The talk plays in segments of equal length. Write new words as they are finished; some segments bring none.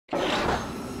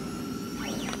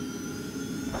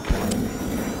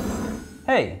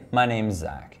Hey, my name's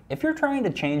Zach. If you're trying to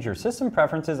change your system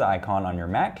preferences icon on your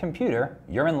Mac computer,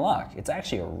 you're in luck. It's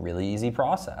actually a really easy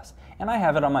process, and I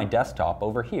have it on my desktop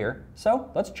over here,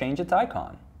 so let's change its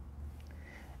icon.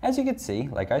 As you can see,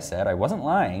 like I said, I wasn't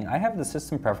lying, I have the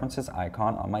system preferences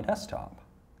icon on my desktop.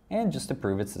 And just to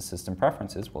prove it's the system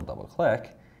preferences, we'll double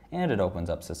click, and it opens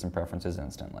up system preferences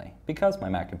instantly, because my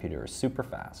Mac computer is super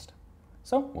fast.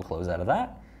 So we'll close out of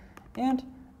that, and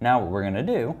now what we're going to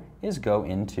do is go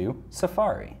into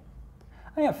Safari.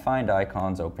 I have Find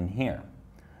Icons open here.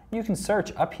 You can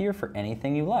search up here for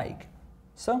anything you like.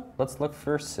 So let's look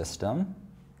for System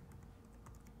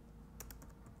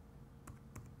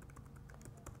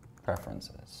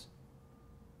Preferences.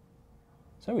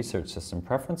 So we search System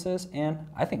Preferences, and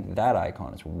I think that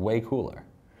icon is way cooler.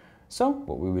 So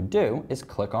what we would do is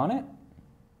click on it,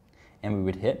 and we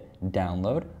would hit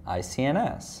Download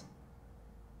ICNS.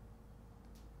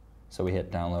 So we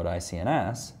hit Download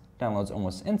ICNS, downloads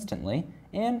almost instantly,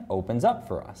 and opens up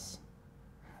for us.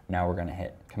 Now we're going to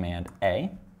hit Command A,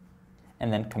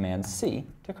 and then Command C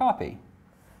to copy.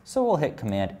 So we'll hit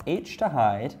Command H to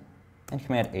hide, and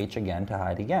Command H again to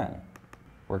hide again.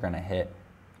 We're going to hit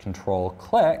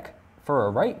Control-click for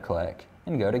a right-click,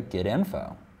 and go to Get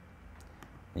Info.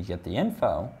 You get the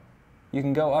info, you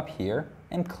can go up here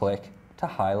and click to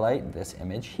highlight this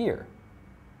image here.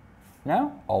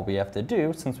 Now, all we have to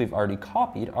do, since we've already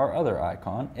copied our other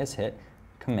icon, is hit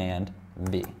Command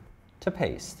V to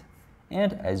paste.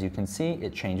 And as you can see,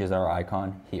 it changes our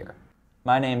icon here.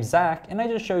 My name's Zach, and I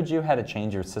just showed you how to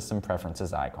change your system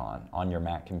preferences icon on your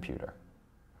Mac computer.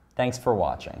 Thanks for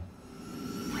watching.